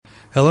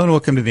Hello and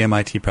welcome to the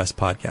MIT Press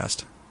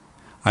Podcast.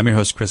 I'm your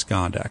host, Chris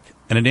Gondak,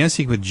 and today I'm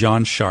speaking with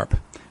John Sharp,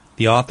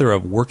 the author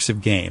of Works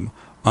of Game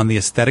on the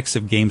Aesthetics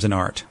of Games and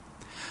Art,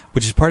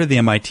 which is part of the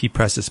MIT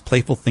Press's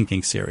Playful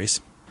Thinking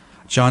series.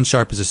 John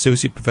Sharp is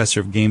Associate Professor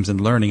of Games and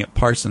Learning at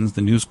Parsons,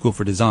 the New School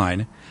for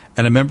Design,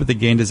 and a member of the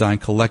Game Design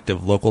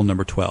Collective, Local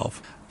Number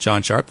 12.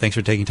 John Sharp, thanks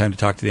for taking time to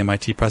talk to the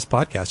MIT Press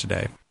Podcast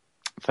today.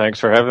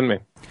 Thanks for having me.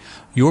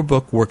 Your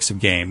book, Works of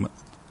Game,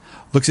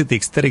 looks at the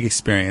aesthetic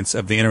experience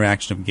of the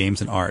interaction of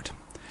games and art.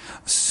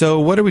 So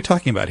what are we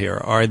talking about here?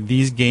 Are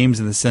these games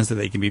in the sense that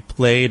they can be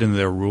played and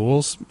there are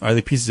rules? Are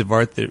they pieces of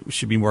art that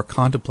should be more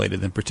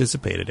contemplated than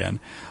participated in?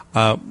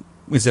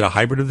 Is it a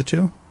hybrid of the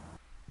two?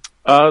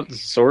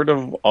 Sort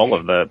of all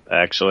of that,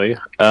 actually.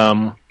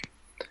 I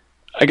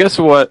guess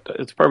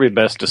it's probably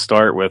best to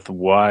start with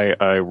why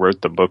I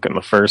wrote the book in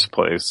the first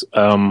place.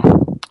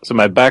 So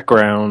my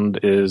background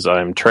is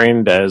I'm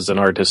trained as an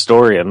art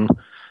historian.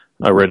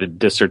 I wrote a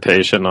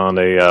dissertation on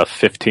a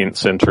 15th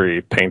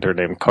century painter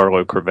named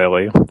Carlo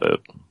Crivelli that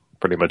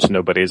pretty much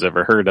nobody's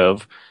ever heard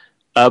of.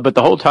 But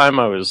the whole time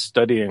I was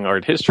studying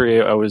art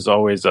history, I was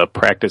always a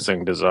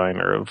practicing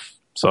designer of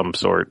some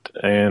sort.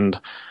 And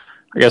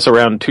I guess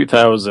around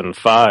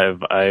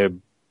 2005,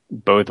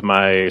 both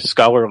my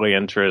scholarly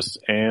interests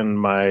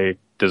and my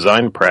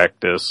design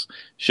practice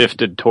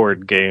shifted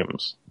toward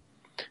games.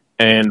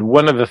 And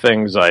one of the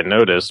things I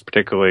noticed,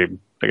 particularly,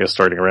 I guess,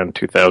 starting around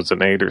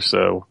 2008 or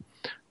so,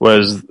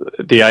 was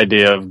the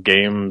idea of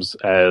games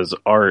as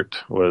art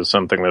was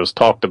something that was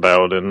talked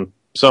about in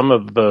some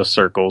of the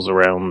circles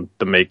around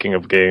the making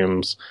of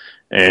games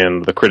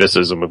and the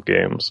criticism of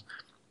games.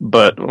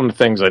 But one of the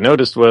things I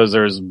noticed was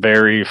there's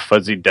very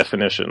fuzzy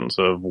definitions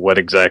of what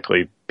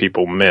exactly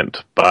people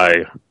meant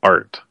by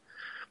art.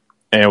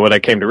 And what I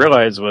came to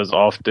realize was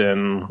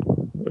often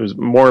it was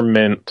more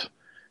meant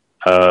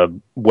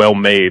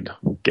well-made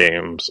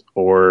games,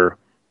 or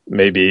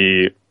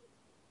maybe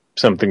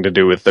something to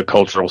do with the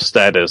cultural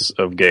status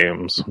of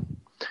games.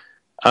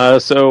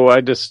 So I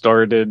just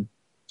started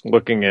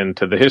looking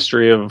into the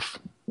history of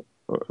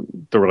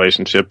the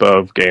relationship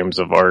of games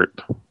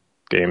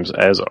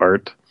as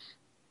art.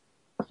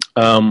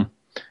 And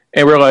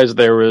realized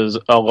there was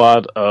a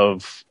lot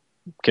of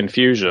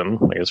confusion,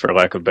 I guess for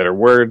lack of a better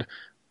word,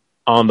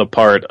 on the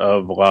part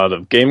of a lot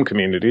of game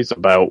communities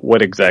about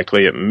what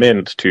exactly it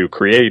meant to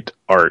create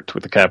art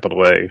with a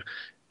capital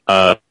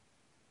A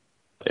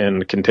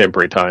in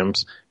contemporary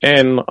times.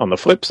 And on the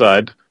flip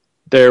side,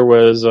 there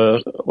was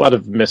a lot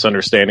of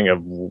misunderstanding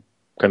of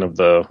kind of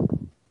the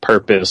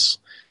purpose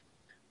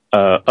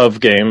of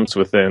games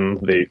within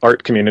the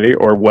art community,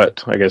 or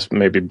what, I guess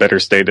maybe better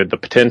stated, the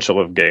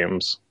potential of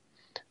games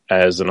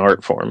as an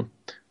art form.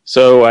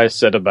 So I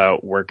set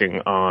about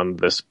working on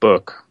this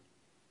book.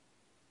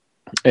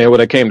 And what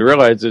I came to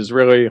realize is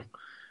really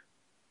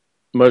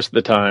most of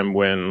the time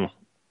when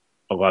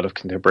a lot of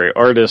contemporary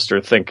artists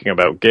are thinking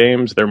about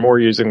games, they're more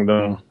using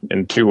them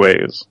in two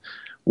ways.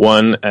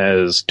 One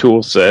as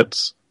tool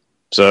sets,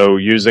 so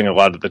using a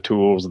lot of the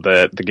tools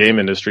that the game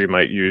industry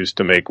might use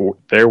to make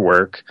their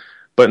work,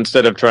 but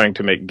instead of trying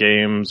to make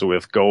games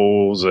with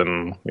goals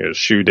and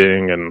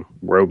shooting and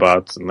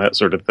robots and that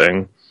sort of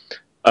thing,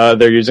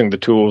 they're using the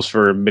tools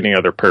for many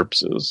other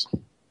purposes.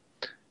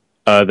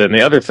 Then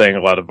the other thing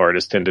a lot of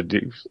artists tend to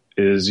do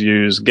is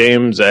use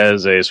games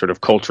as a sort of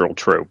cultural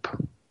trope.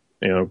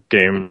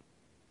 Games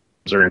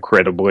are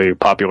incredibly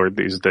popular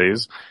these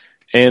days.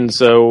 And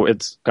so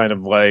it's kind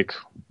of like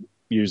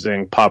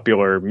using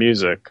popular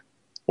music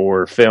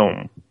or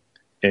film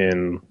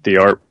in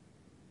the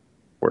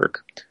artwork.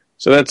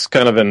 So that's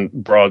kind of in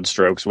broad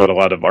strokes what a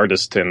lot of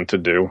artists tend to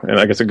do. And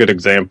I guess a good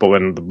example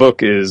in the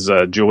book is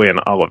Julian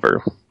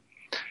Oliver,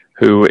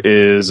 who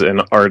is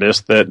an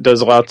artist that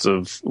does lots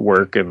of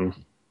work and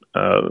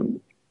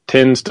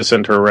tends to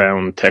center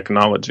around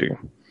technology.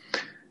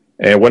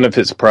 And one of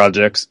his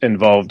projects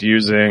involved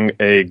using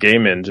a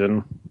game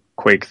engine,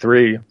 Quake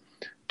 3,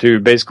 to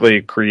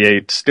basically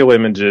create still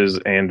images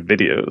and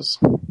videos.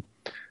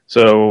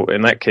 So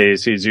in that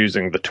case, he's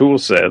using the tool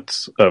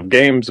sets of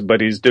games, but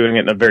he's doing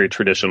it in a very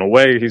traditional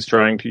way. He's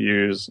trying to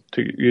use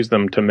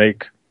them to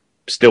make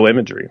still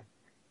imagery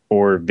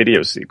or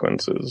video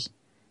sequences.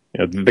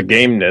 The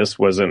gameness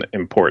wasn't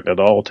important at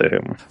all to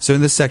him. So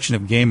in this section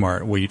of game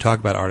art, where you talk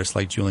about artists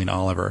like Julian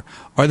Oliver,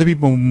 are the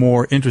people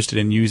more interested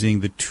in using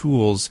the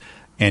tools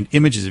and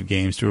images of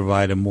games to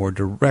provide a more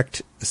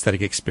direct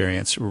aesthetic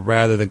experience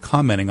rather than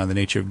commenting on the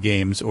nature of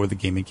games or the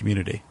gaming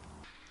community?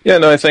 Yeah,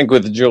 no, I think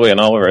with Julian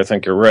Oliver, I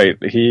think you're right.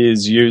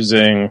 He's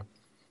using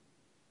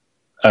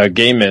a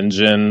game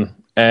engine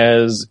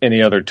as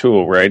any other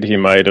tool, right? He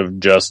might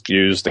have just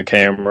used a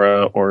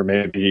camera, or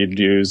maybe he'd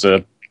use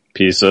a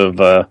piece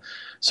of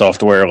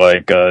software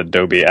like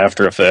Adobe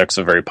After Effects,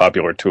 a very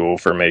popular tool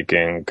for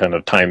making kind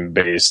of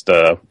time-based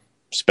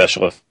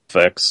special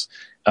effects.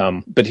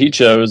 But he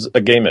chose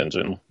a game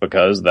engine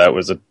because that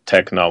was a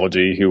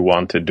technology he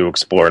wanted to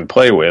explore and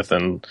play with.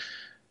 And,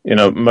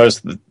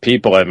 most of the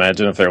people, I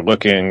imagine, if they're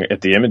looking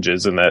at the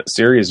images in that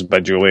series by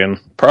Julian,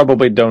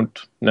 probably don't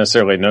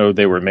necessarily know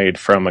they were made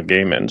from a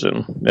game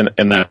engine.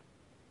 And that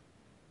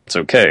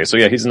okay. So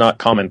yeah, he's not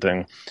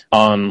commenting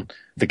on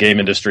the game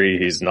industry.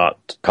 He's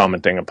not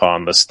commenting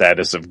upon the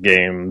status of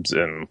games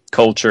and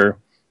culture.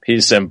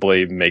 He's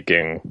simply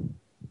making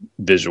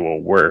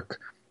visual work.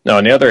 Now,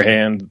 on the other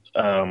hand,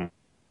 I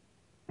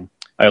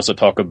also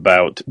talk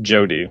about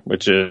Jody,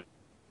 which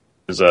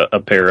is a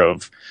pair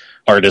of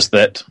artists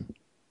that,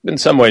 in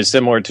some ways,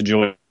 similar to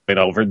Julian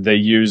Oliver, they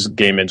use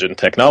game engine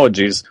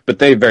technologies, but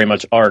they very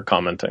much are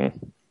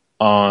commenting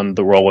on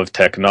the role of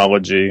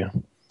technology,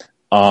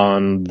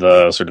 on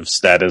the sort of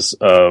status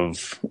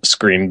of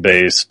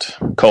screen-based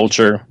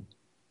culture.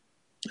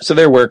 So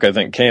their work, I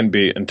think, can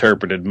be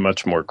interpreted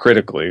much more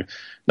critically,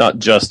 not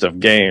just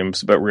of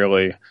games, but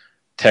really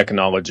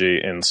technology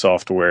and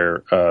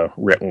software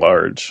writ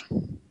large.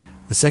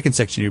 The second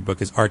section of your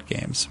book is art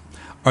games.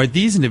 Are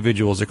these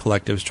individuals or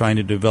collectives trying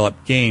to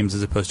develop games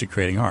as opposed to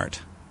creating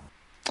art?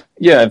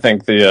 Yeah, I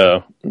think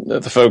the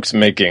folks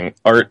making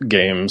art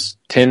games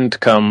tend to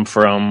come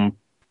from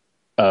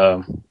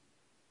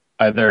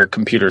either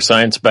computer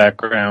science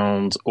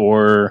backgrounds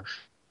or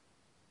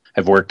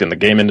have worked in the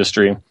game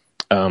industry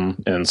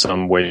in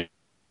some way,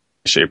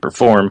 shape, or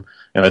form.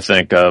 And I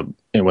think one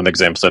of the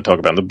examples I talk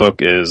about in the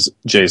book is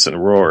Jason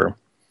Rohr,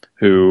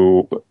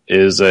 who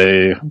is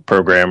a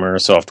programmer,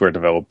 software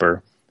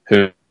developer,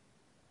 who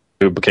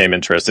became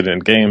interested in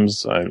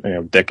games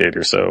a decade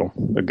or so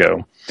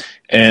ago.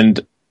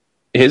 And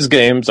his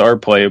games are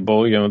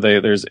playable.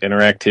 There's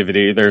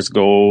interactivity, there's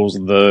goals.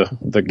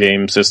 The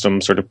game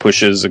system sort of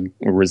pushes and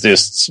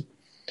resists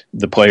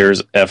the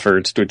player's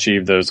efforts to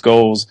achieve those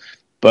goals.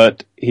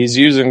 But he's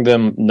using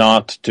them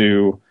not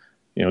to,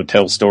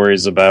 tell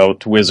stories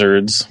about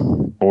wizards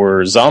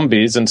or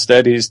zombies.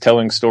 Instead, he's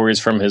telling stories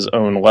from his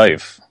own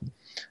life.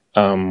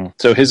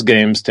 So his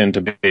games tend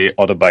to be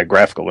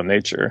autobiographical in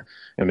nature.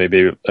 And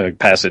maybe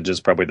Passage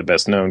is probably the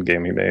best known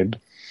game he made.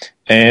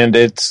 And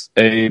it's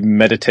a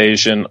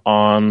meditation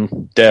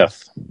on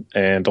death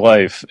and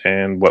life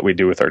and what we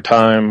do with our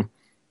time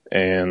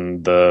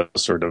and the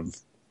sort of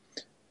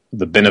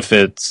the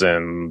benefits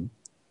and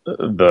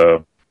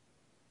the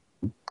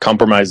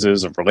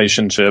compromises of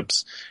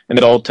relationships. And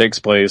it all takes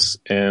place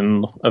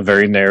in a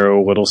very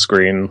narrow little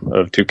screen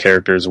of two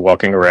characters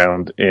walking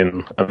around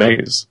in a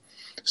maze.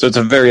 So it's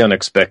a very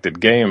unexpected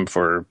game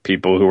for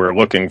people who are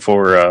looking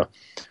for a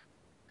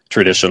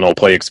traditional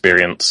play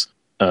experience.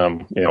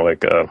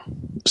 Like a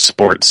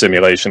sports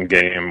simulation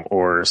game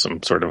or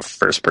some sort of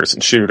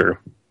first-person shooter.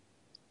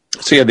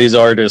 So yeah, these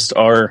artists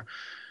are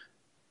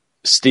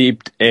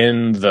steeped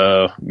in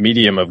the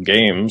medium of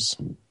games,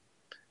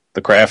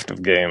 the craft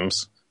of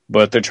games,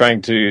 but they're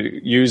trying to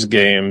use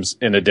games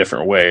in a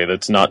different way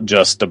that's not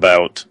just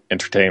about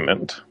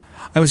entertainment.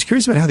 I was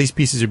curious about how these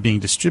pieces are being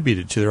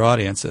distributed to their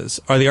audiences.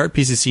 Are the art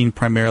pieces seen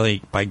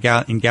primarily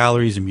in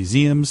galleries and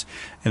museums,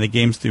 and the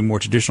games through more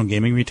traditional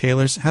gaming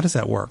retailers? How does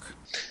that work?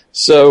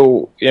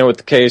 So, with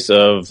the case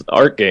of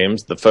art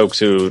games, the folks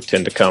who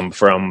tend to come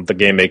from the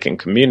game-making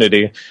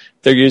community,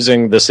 they're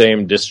using the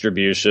same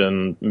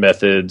distribution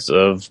methods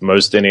of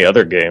most any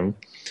other game.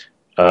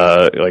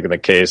 Like in the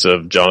case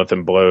of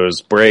Jonathan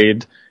Blow's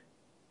Braid,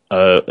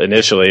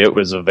 initially it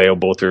was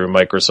available through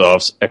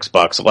Microsoft's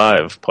Xbox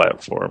Live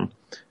platform.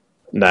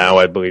 Now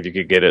I believe you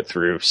could get it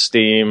through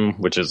Steam,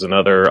 which is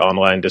another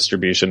online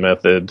distribution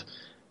method.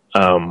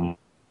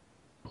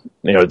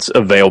 It's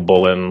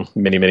available in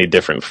many, many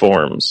different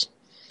forms.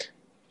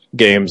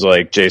 Games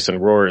like Jason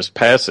Rohr's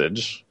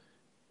Passage,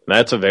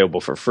 that's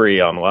available for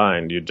free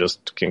online. You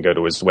just can go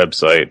to his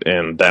website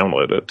and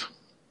download it.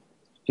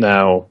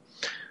 Now,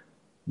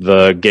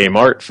 the game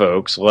art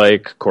folks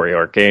like Cory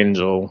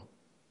Arcangel,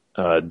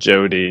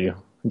 Jody,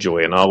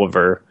 Julian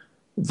Oliver,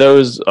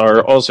 those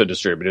are also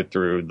distributed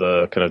through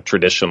the kind of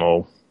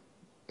traditional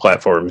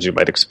platforms you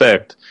might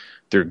expect,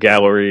 through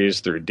galleries,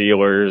 through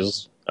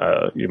dealers.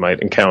 You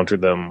might encounter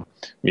them,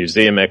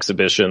 museum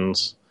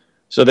exhibitions.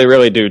 So they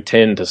really do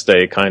tend to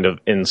stay kind of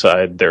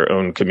inside their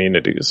own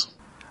communities.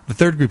 The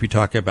third group you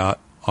talk about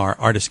are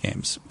artist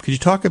games. Could you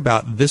talk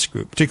about this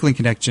group, particularly in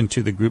connection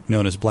to the group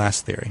known as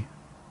Blast Theory?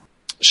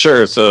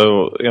 Sure.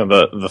 So,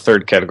 the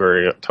third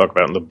category I talk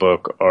about in the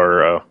book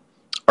are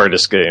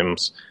artist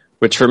games,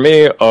 which for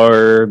me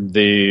are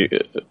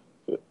the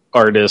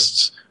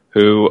artists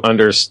who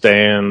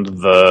understand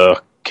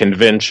the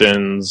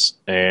conventions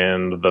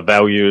and the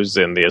values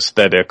and the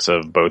aesthetics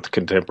of both the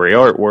contemporary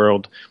art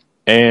world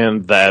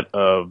and that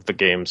of the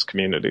games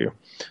community.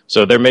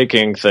 So they're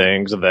making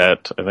things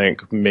that I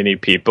think many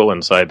people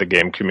inside the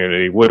game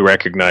community would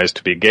recognize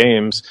to be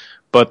games,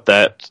 but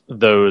that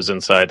those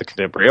inside the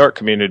contemporary art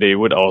community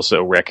would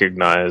also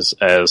recognize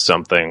as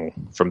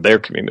something from their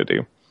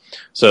community.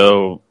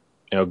 So,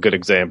 a good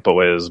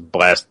example is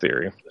Blast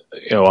Theory.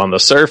 On the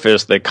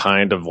surface, they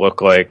kind of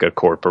look like a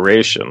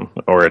corporation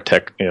or a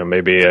tech,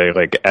 maybe a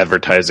like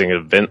advertising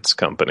events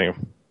company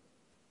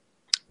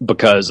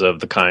because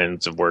of the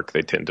kinds of work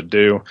they tend to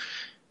do.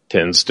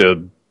 Tends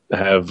to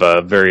have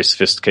very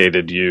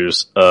sophisticated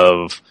use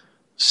of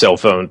cell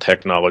phone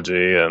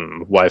technology and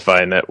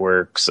Wi-Fi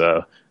networks.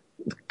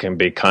 Can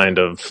be kind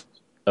of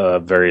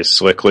very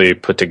slickly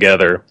put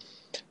together.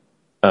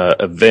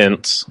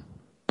 events,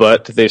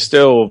 but they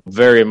still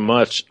very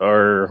much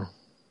are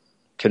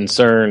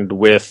concerned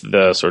with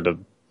the sort of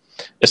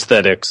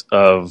aesthetics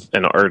of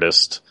an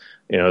artist.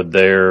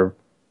 They're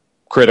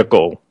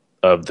critical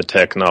of the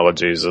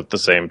technologies at the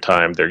same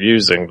time they're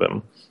using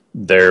them.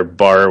 They're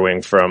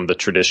borrowing from the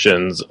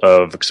traditions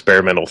of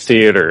experimental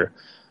theater,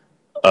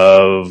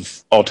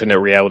 of alternate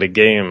reality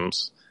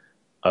games,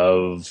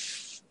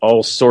 of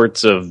all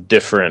sorts of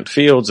different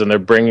fields, and they're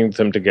bringing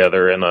them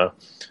together in a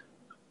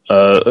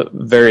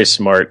very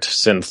smart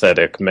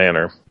synthetic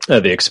manner.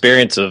 The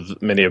experience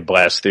of many of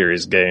Blast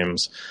Theory's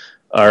games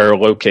are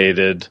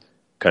located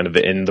kind of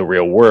in the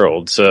real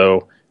world.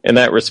 So in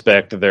that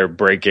respect, they're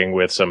breaking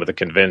with some of the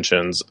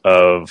conventions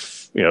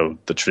of,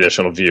 the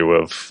traditional view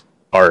of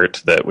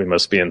art that we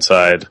must be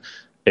inside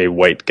a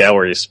white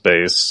gallery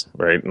space,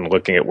 right, and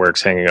looking at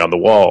works hanging on the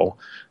wall.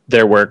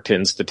 Their work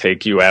tends to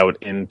take you out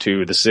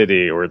into the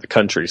city or the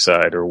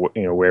countryside or,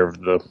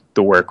 wherever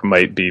the work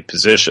might be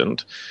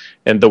positioned.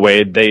 And the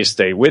way they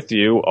stay with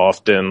you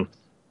often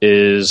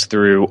is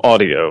through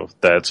audio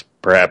that's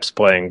perhaps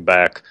playing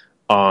back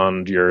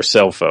on your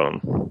cell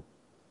phone.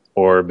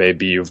 Or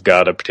maybe you've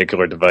got a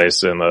particular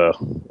device in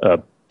a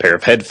pair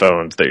of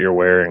headphones that you're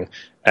wearing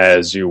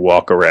as you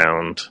walk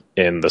around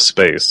in the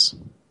space.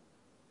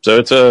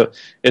 So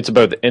it's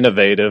both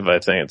innovative, I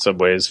think, in some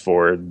ways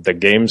for the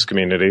games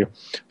community,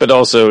 but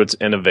also it's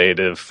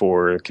innovative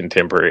for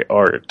contemporary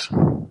art.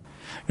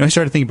 I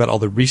started thinking about all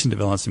the recent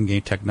developments in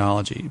game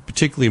technology,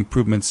 particularly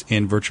improvements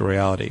in virtual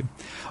reality.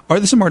 Are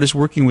there some artists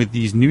working with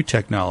these new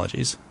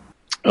technologies?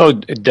 Oh,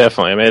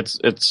 definitely. I mean,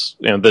 it's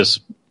this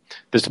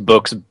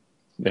book's,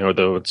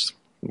 though it's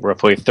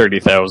roughly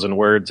 30,000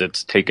 words,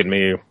 it's taken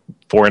me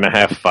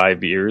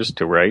 5 years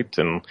to write,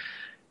 and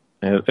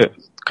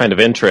it's kind of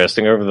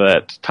interesting. Over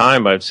that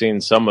time, I've seen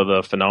some of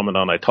the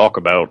phenomenon I talk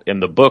about in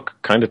the book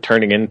kind of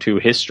turning into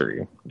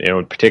history.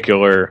 In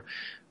particular,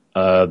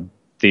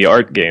 the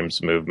art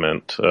games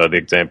movement. The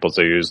examples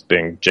I used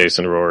being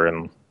Jason Rohr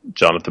and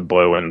Jonathan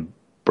Blow and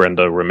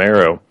Brenda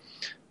Romero.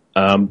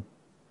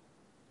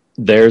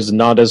 There's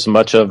not as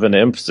much of an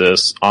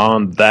emphasis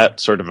on that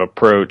sort of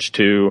approach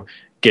to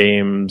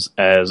games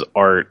as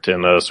art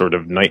in a sort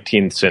of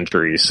 19th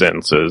century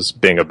sense as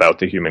being about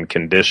the human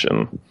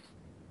condition.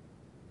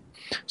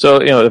 So,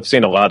 I've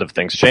seen a lot of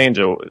things change.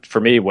 For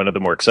me, one of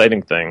the more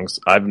exciting things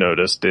I've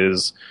noticed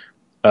is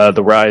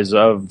the rise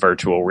of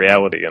virtual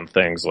reality and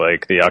things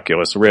like the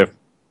Oculus Rift.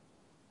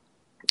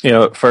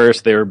 At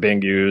first they were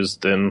being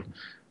used in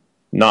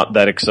not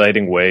that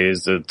exciting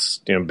ways.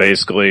 It's,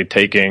 basically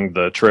taking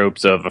the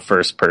tropes of a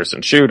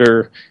first-person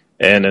shooter,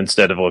 and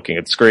instead of looking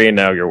at screen,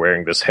 now you're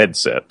wearing this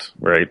headset,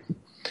 right?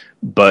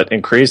 But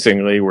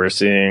increasingly, we're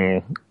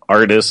seeing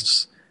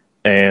artists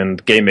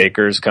and game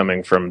makers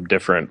coming from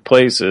different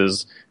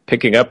places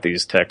picking up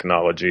these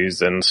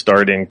technologies and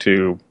starting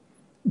to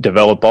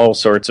develop all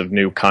sorts of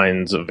new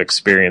kinds of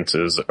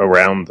experiences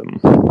around them.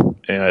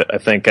 And I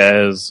think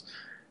as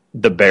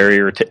the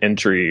barrier to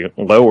entry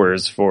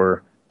lowers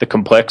for the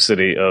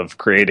complexity of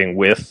creating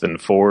with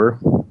and for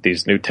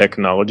these new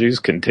technologies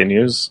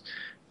continues,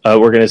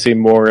 we're going to see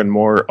more and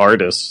more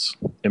artists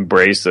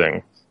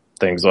embracing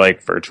things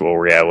like virtual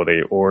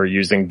reality or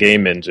using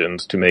game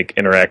engines to make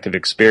interactive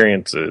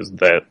experiences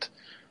that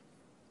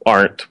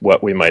aren't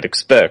what we might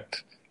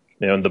expect.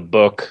 In the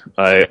book,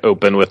 I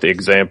open with the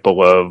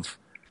example of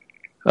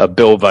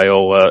Bill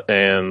Viola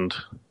and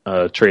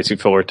Tracy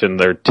Fullerton,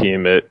 their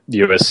team at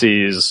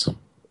USC's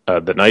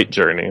The Night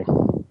Journey,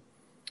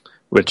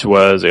 which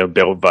was,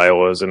 Bill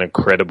Viola is an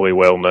incredibly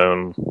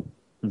well-known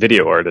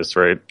video artist,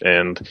 right?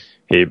 And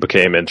he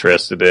became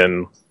interested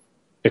in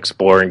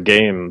exploring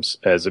games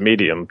as a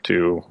medium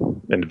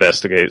to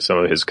investigate some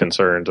of his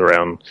concerns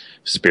around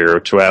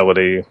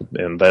spirituality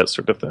and that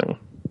sort of thing.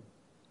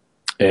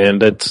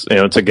 And it's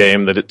a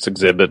game that it's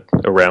exhibit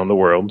around the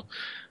world.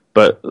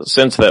 But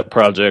since that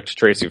project,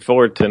 Tracy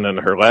Fullerton and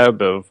her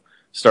lab have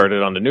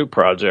started on a new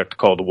project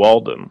called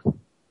Walden,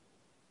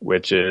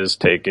 which is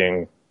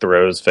taking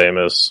Thoreau's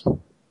famous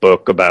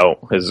book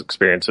about his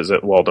experiences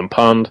at Walden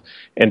Pond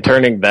and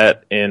turning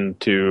that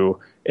into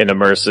an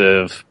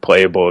immersive,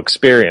 playable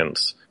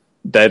experience.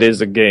 That is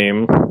a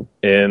game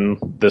in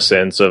the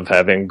sense of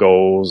having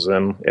goals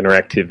and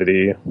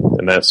interactivity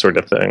and that sort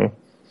of thing.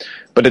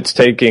 But it's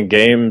taking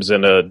games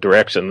in a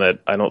direction that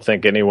I don't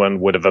think anyone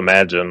would have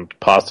imagined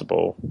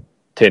possible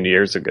 10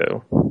 years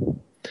ago.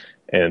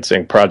 And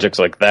seeing projects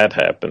like that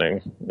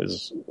happening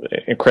is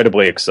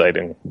incredibly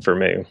exciting for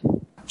me.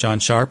 John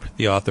Sharp,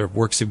 the author of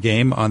Works of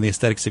Game on the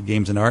Aesthetics of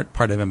Games and Art,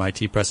 part of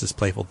MIT Press's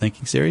Playful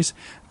Thinking series.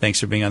 Thanks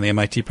for being on the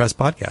MIT Press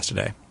podcast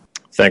today.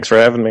 Thanks for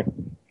having me.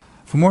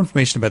 For more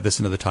information about this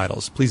and other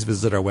titles, please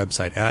visit our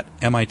website at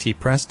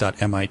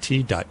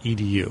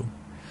mitpress.mit.edu.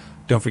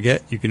 Don't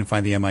forget, you can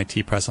find the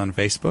MIT Press on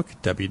Facebook,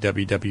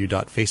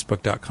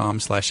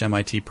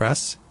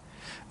 www.facebook.com/MIT-Press.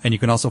 And you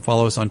can also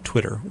follow us on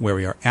Twitter, where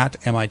we are at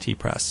MIT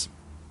Press.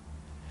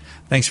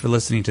 Thanks for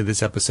listening to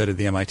this episode of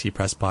the MIT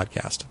Press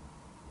podcast.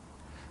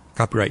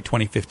 Copyright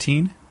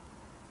 2015,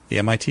 the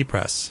MIT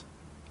Press.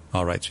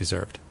 All rights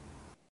reserved.